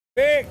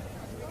Big.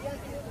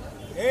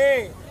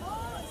 Hey.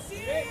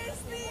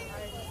 Seriously?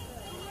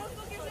 तुम लोग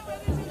को कैसे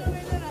पता चला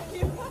मैंने राखी?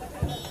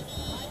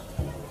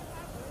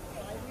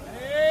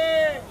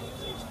 Hey.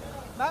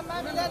 मैम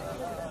इधर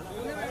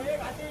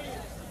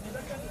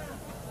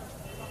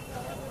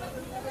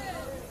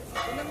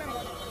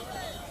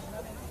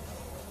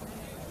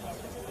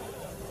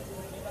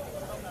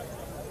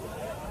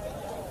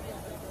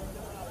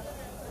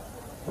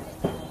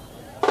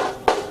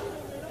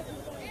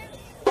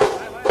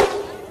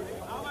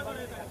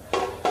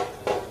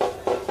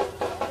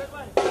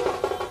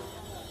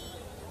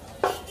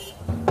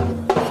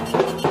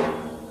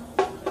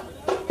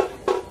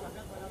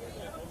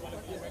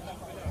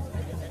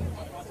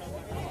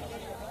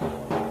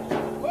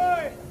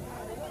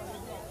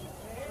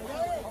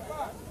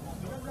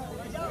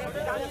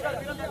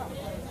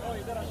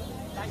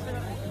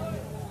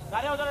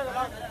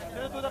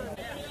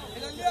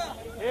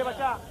ए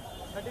बच्चा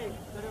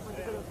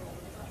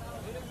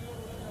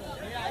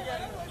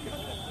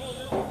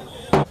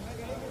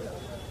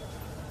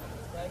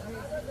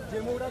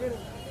जेमू उठा के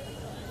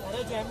अरे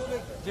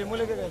जेमू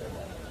लेके गए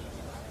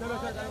चलो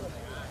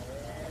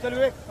चल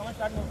विवेक कमांड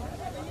स्टार्ट में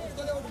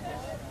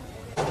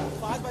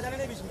 5 बजाने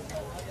नहीं बीच में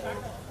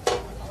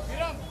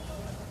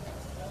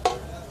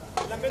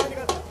लंबे से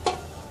निकल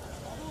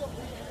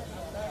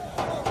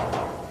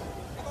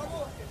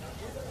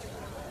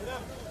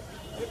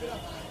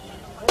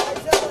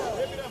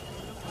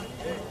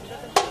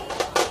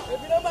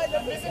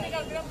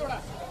थोड़ा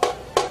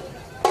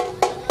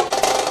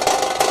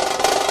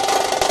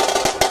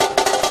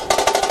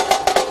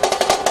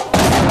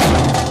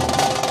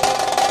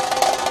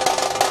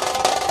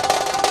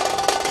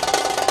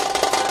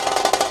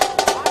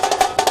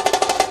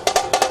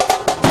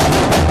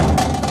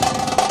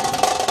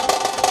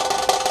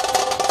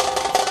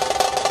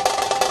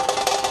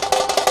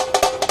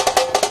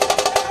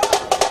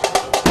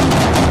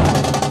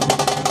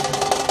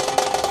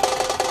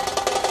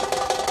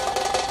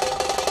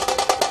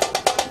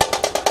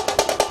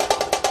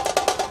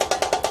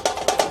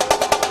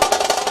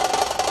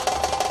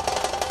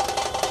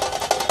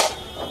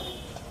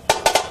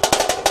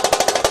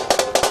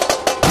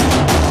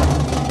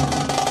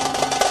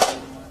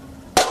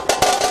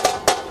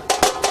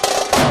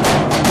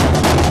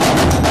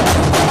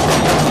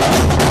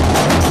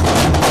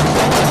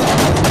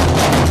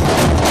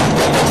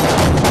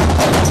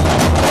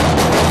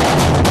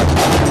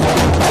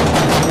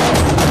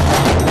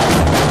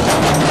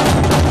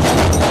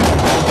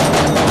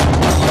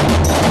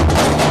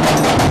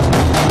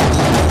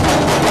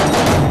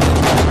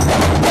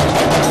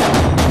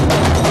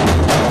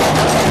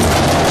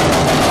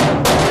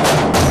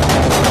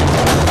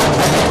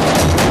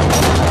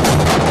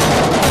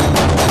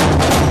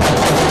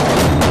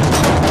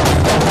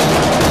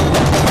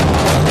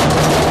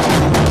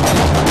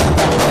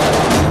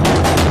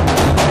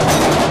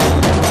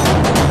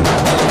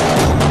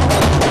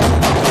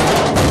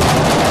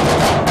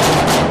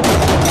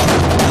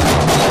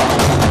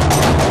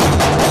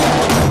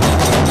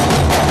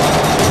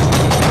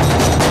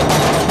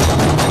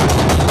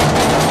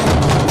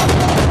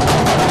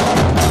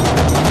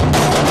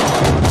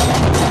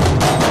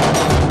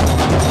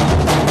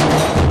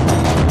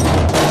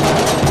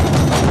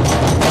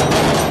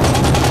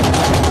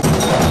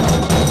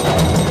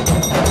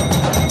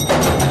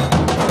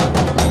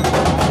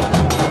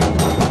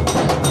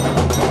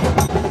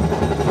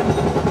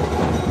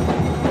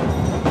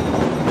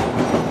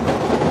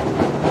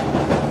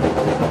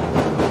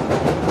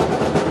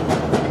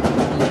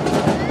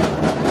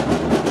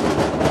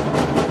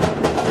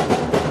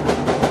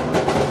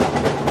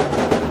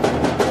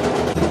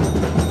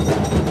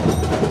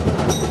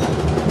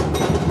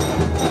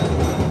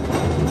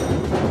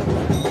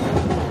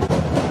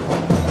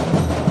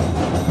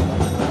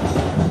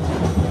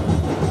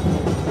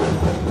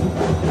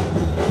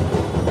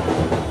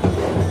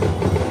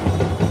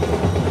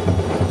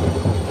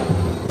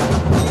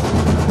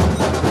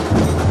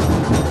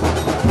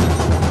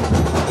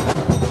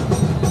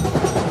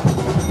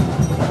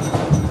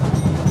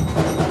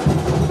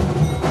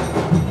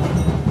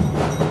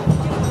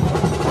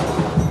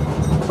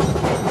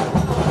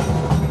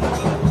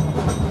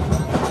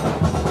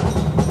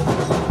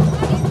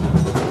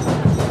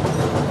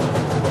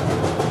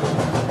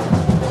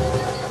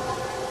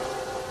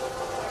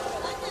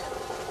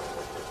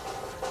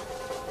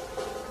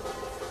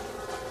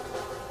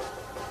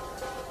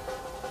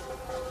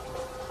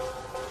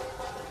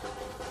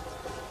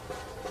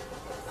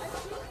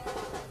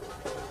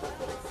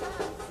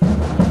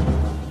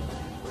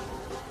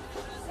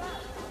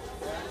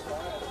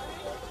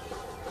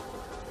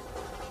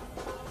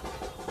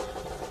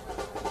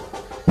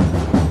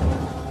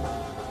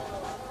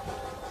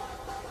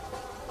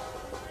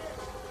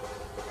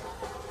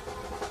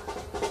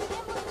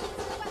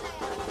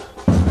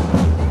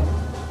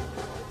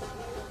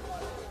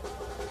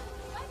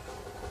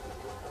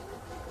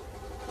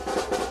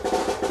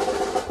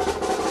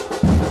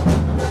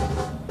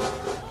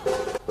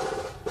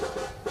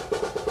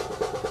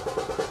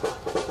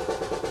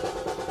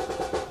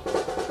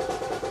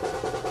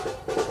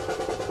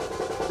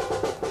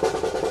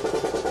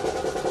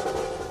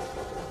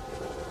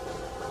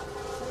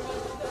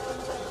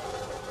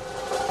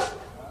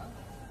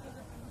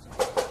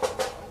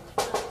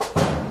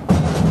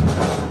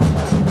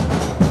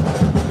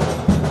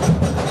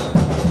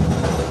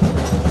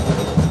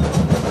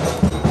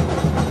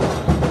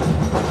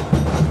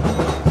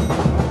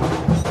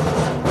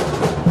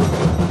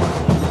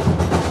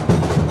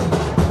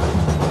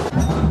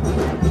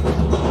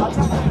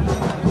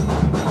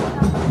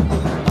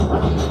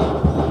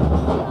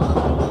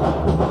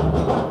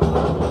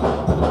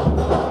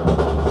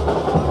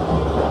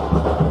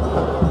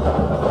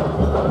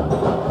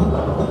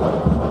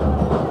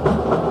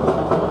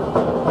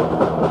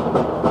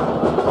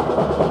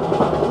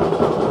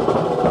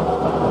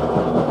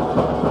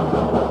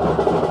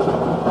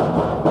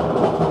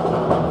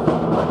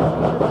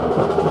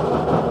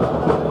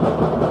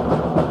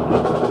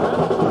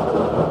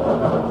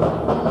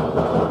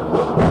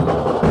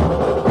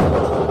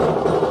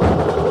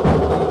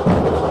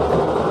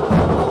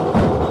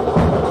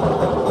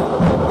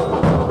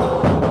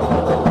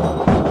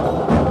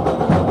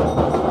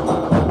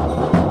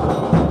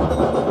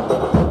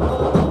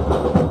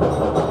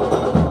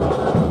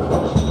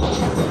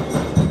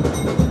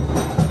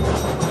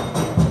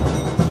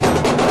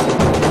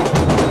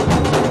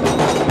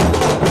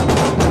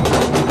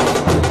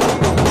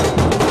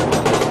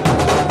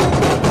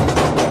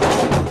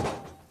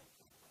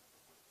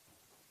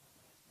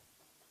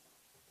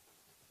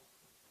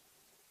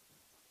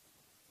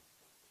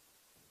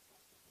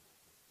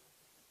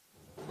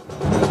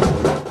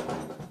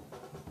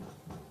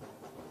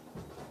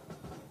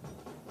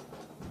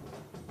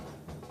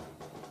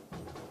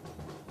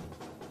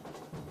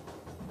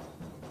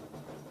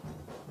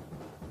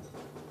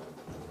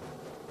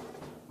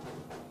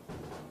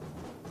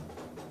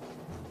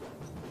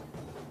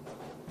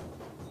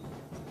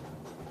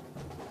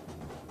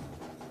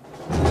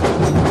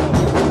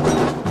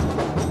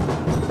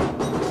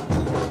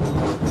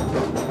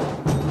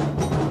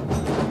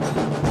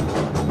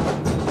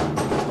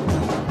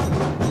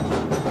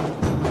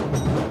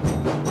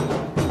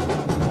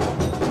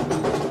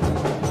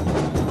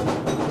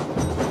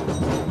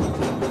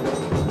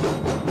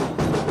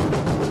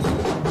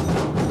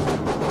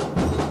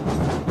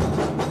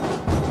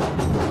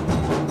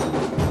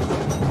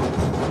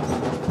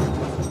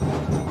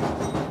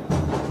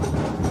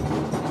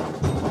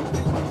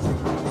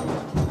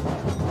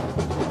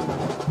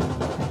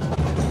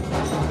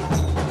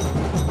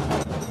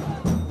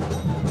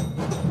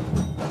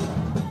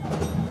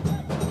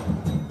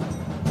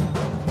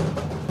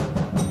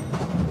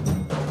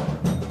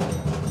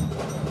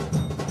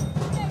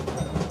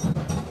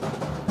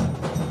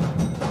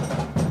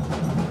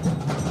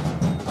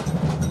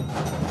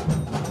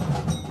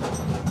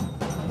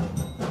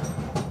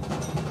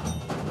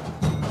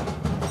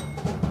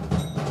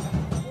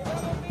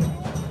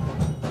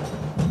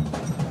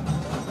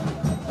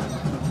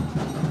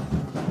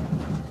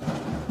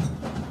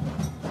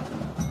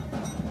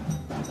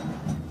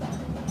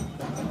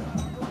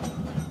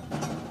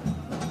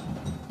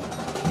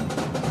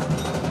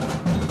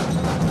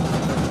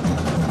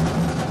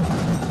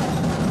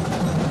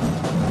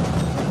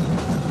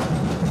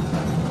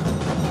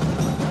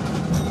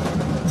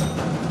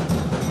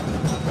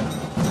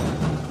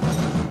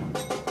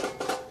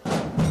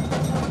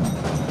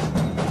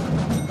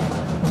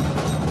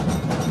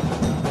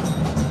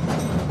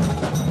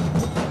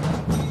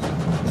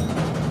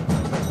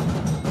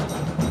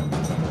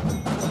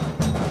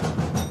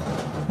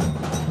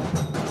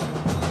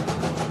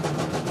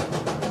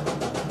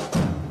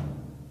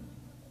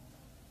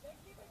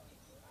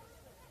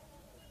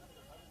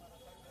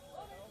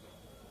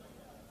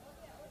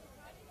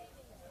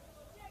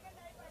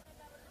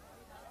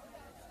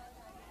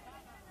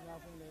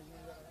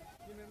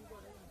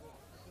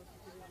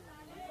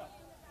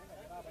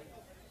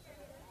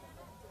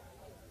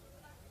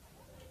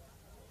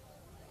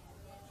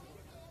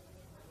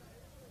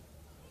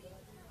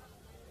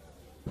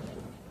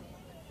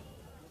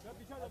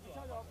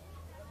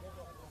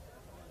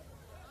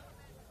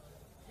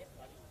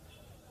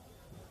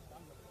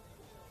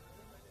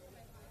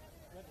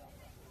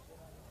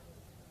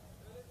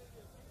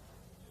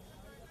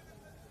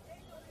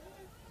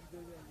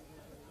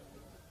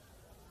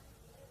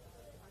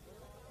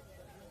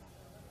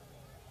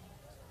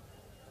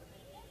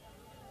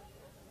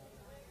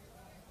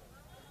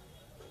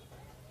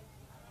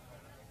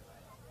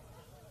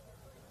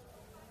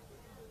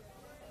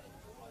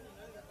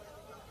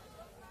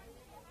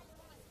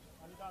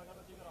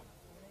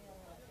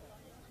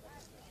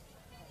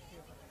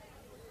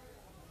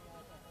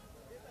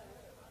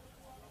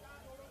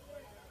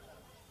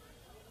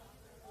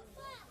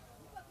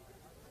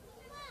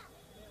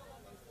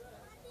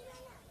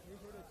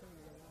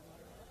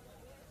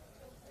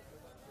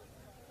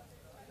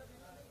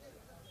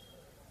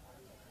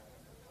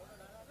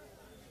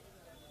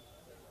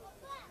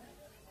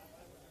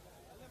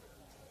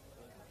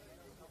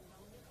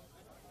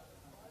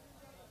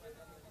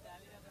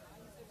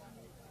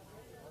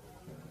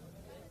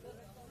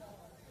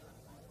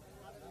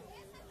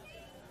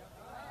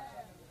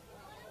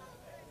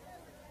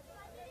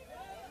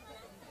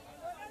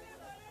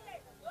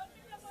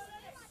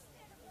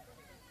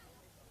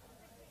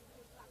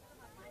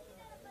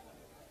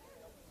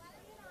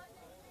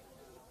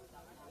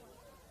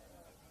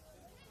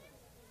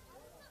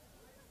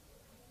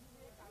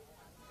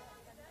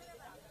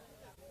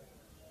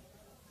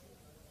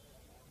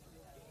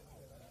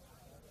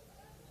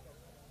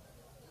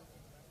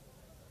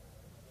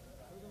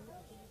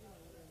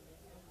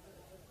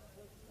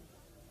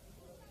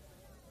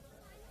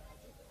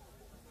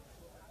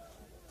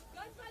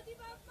गणपति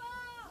बाप्पा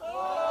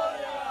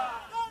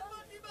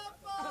गणपति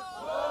बाप्पा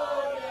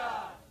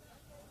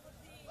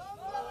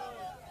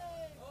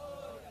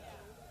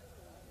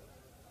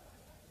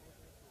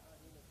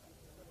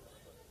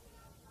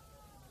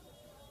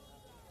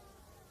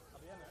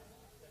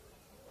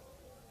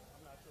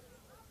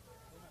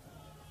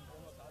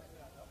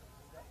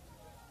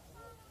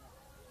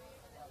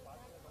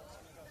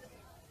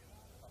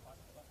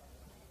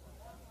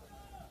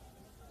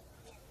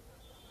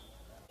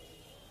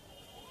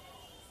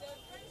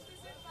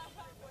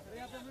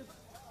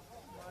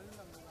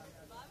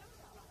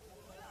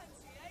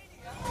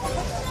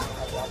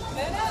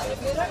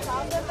मेरा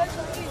काम करना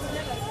छोटी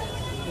इसलिए लगता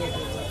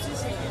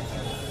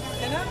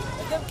है ना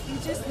मतलब you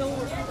just know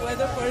where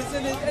the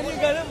person is and you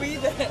gotta be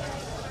there.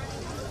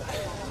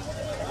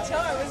 So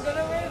I was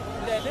gonna wear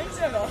denims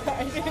and all.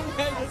 I didn't.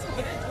 I just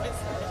put it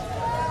myself.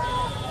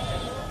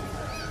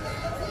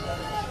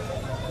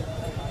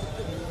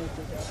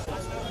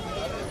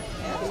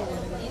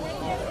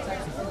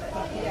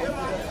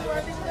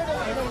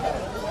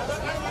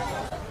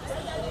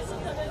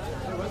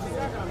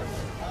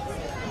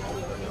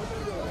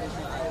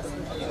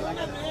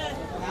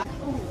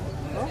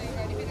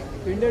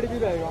 India भी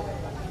रहेगा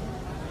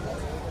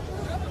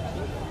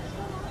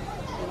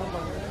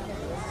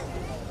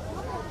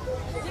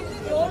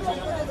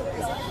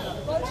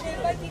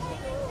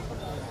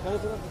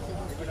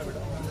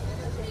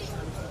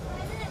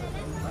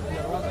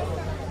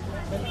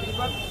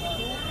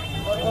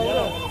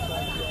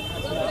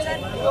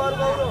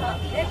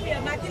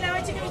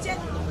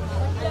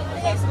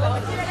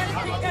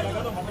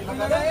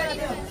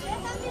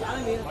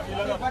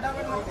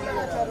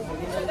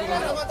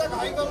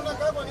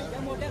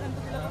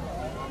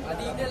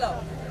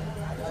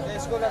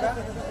इसको लगा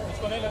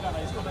इसको नहीं लगाना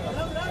इसको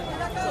लगाना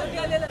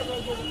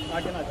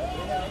आगे ना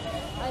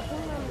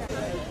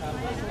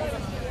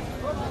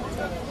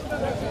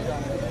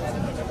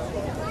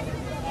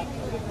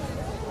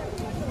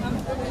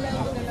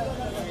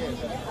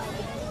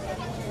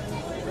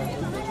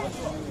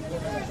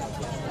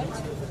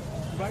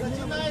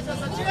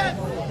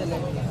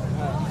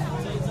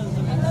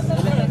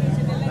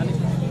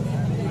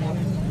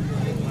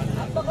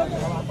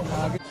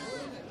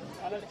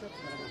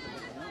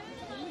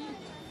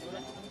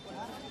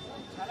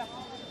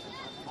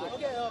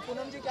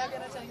पूनम जी क्या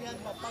कहना चाहेंगे? आज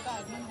पापा का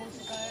आगमन हो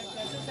चुका है,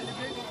 कैसे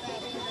सेलिब्रेट होता है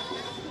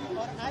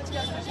और आज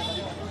क्या स्पेशल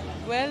है?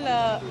 वेल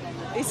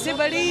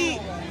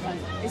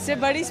इससे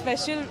बड़ी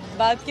स्पेशल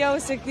बात क्या हो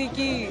सकती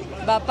कि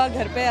पापा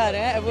घर पे आ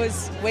रहे हैं. I was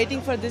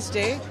waiting for this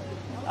day.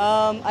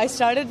 I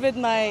started with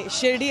my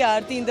Shirdi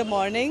Aarti in the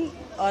morning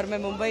और मैं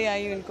मुंबई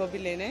आई हूँ इनको भी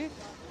लेने.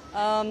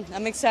 I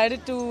am excited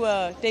to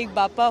take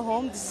पापा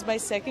home. This is my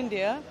second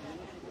year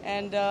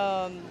and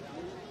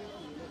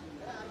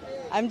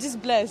I am just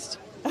blessed.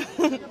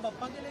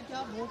 पापा के लिए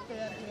क्या भोग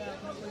तैयार किया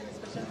आपने? कोई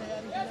स्पेशल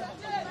तैयारी की है?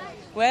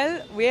 Well,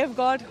 we have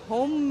got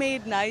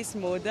homemade nice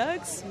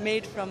modaks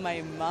made from my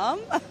mom.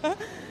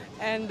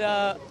 And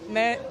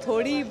मैं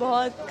थोड़ी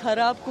बहुत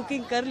खराब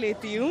कुकिंग कर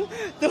लेती हूँ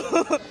तो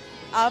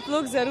आप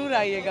लोग ज़रूर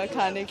आइएगा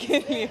खाने के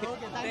लिए.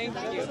 Thank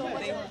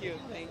you.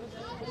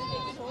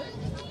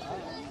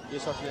 ये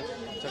शॉट ले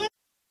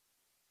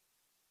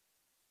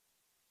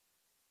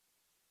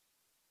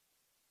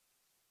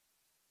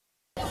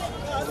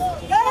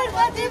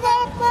गणपति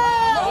बाप्पा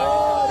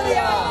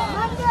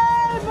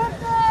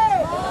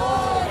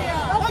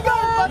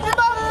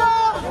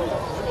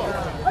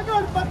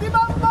गणपति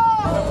बाप्पा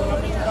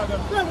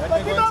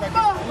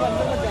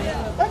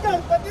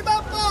गणपति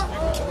बाप्पा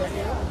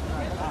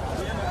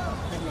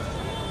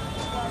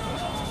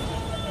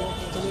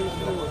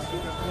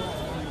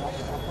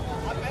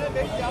आप पहले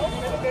बैठ जाओ,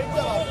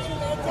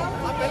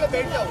 आप पहले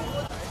बैठ जाओ।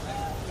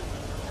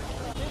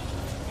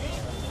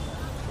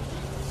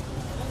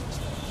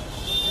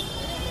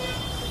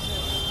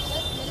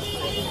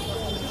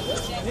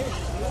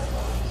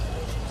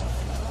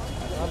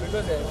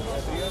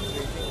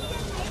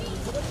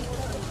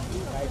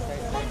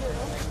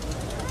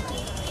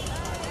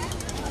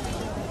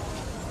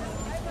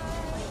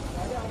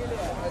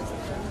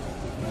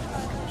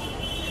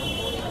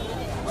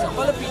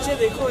 चप्पल पीछे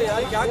देखो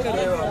यार, क्या कर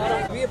रहे हो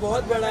आप? ये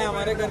बहुत बड़ा है,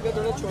 हमारे घर का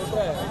थोड़ा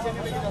छोटा है।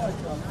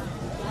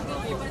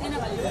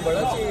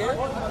 बड़ा चाहिए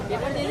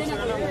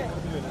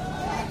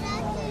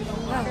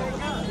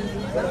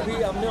पर अभी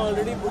हमने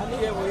ऑलरेडी बुक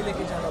किया है, वही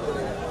लेके जाना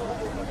पड़ेगा।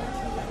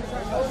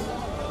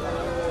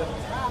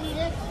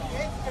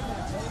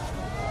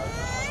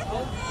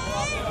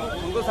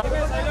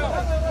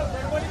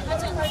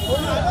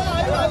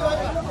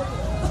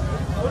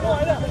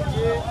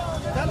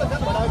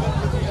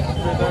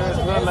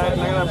 लाइट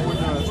लग रहा है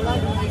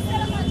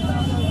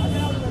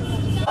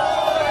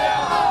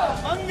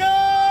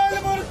मंगल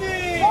मूर्ति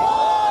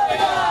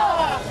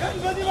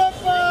गणपति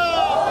बाप्पा,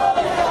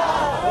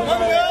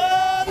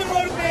 मंगल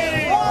मूर्ति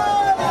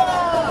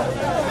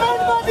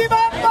गणपति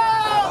बाप्पा।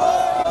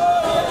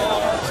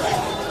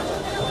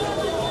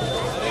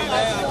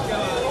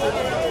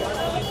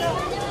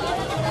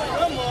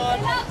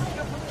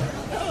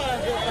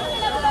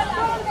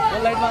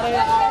 लाइट मारा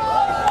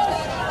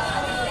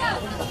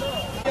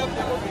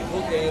वो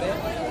कह रहे हैं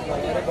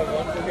हमारे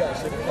भगवान को भी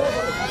आशीर्वाद।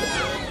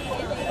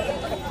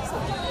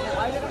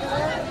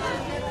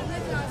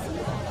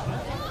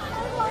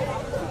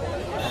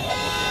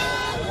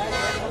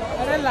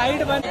 अरे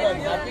लाइट बंद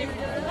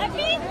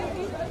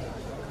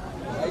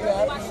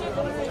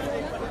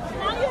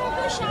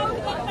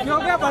क्यों,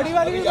 क्या बड़ी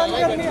वाली भी बंद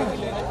करनी है?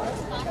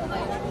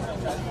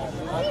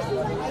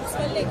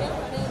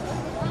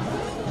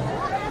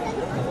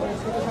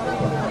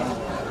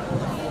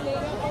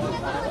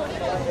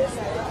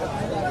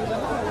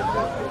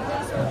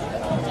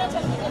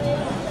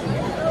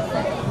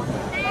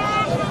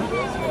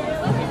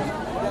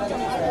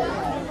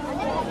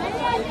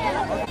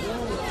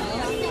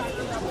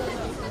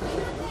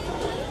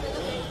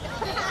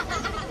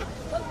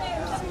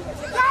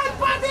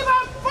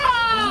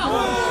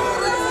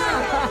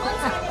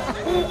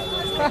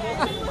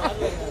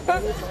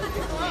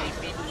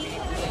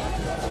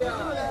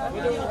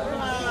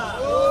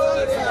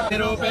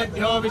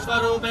 रूपेभ्यो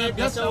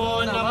विश्वरूपेभ्यो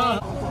नमः।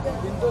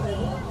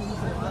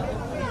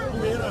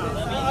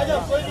 आ जाओ,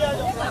 कोई भी आ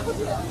जाओ,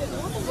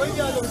 कोई भी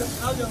आ जाओ,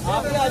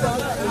 आप भी आ जाओ,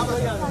 आप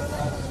भी आ जाओ।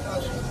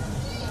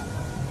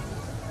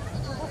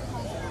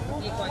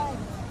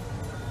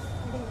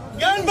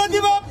 गणपति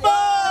बाप्पा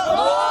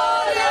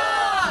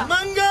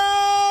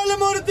मंगल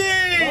मूर्ति,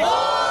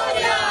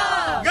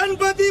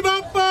 गणपति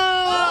बाप्पा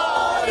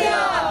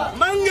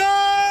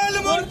मंगल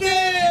मूर्ति।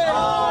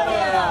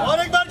 और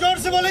एक बार जोर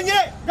से बोलेंगे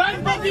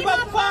गणपति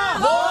बाप्पा,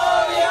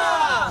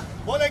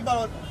 बोल एक बार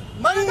और,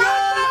 मंगल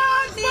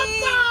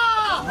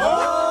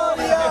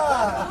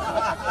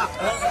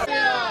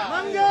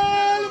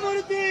मंगल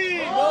मूर्ति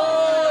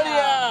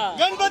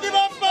गणपति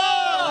बाप्पा।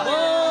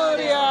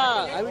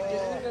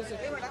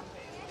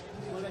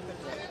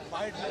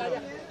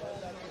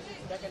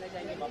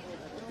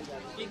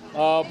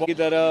 की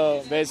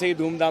तरह वैसे ही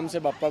धूमधाम से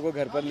बप्पा को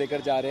घर पर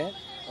लेकर जा रहे हैं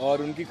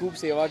और उनकी खूब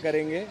सेवा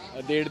करेंगे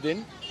 1.5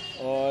 दिन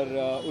और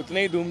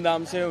उतने ही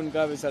धूमधाम से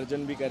उनका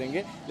विसर्जन भी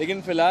करेंगे।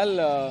 लेकिन फ़िलहाल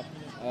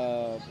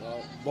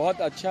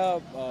बहुत अच्छा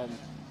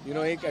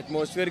एक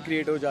एटमॉस्फेयर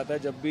क्रिएट हो जाता है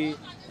जब भी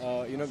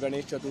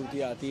गणेश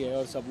चतुर्थी आती है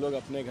और सब लोग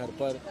अपने घर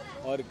पर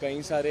और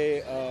कई सारे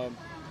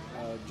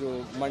जो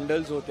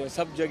मंडल्स होते हैं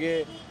सब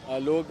जगह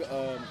लोग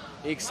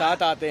एक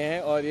साथ आते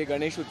हैं और ये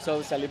गणेश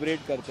उत्सव सेलिब्रेट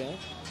करते हैं।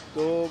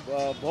 तो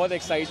बहुत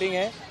एक्साइटिंग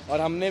है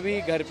और हमने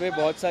भी घर पे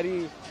बहुत सारी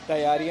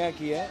तैयारियां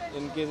की है,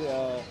 इनके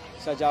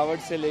सजावट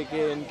से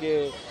लेके इनके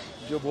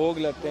जो भोग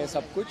लगते हैं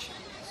सब कुछ।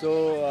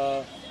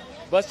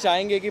 बस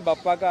चाहेंगे कि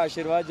बप्पा का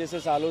आशीर्वाद जैसे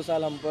सालों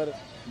साल हम पर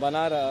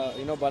बना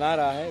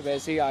रहा है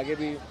वैसे ही आगे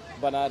भी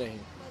बना रहे।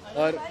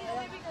 और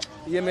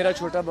ये मेरा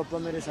छोटा बप्पा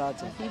मेरे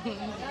साथ है।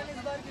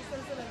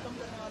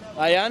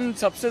 आयान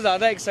सबसे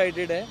ज़्यादा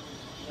एक्साइटेड है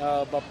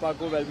बप्पा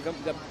को वेलकम।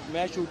 जब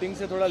मैं शूटिंग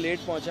से थोड़ा लेट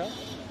पहुंचा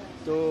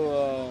तो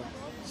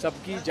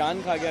सबकी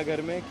जान खा गया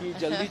घर में कि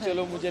जल्दी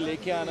चलो मुझे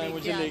लेके आना है,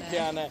 मुझे लेके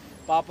आना है।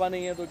 पापा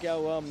नहीं है तो क्या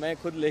हुआ, मैं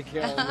खुद लेके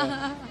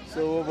आऊँगा।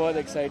 वो बहुत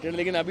एक्साइटेड,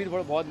 लेकिन अभी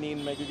बहुत नींद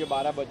में क्योंकि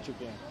 12 बज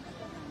चुके हैं।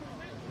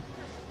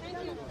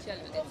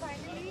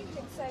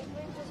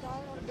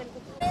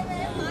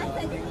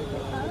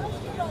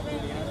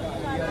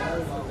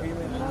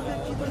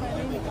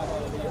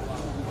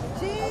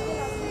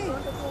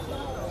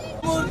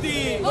 मूर्ति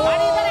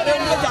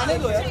जाने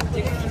दो यार,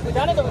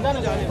 जाने दो, जाने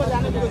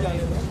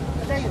दो,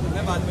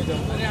 मैं बाद में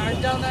जाऊँगा। अरे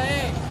हट जाओ ना।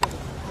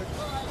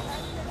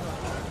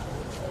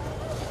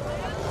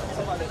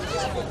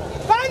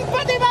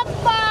 गणपति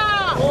बाप्पा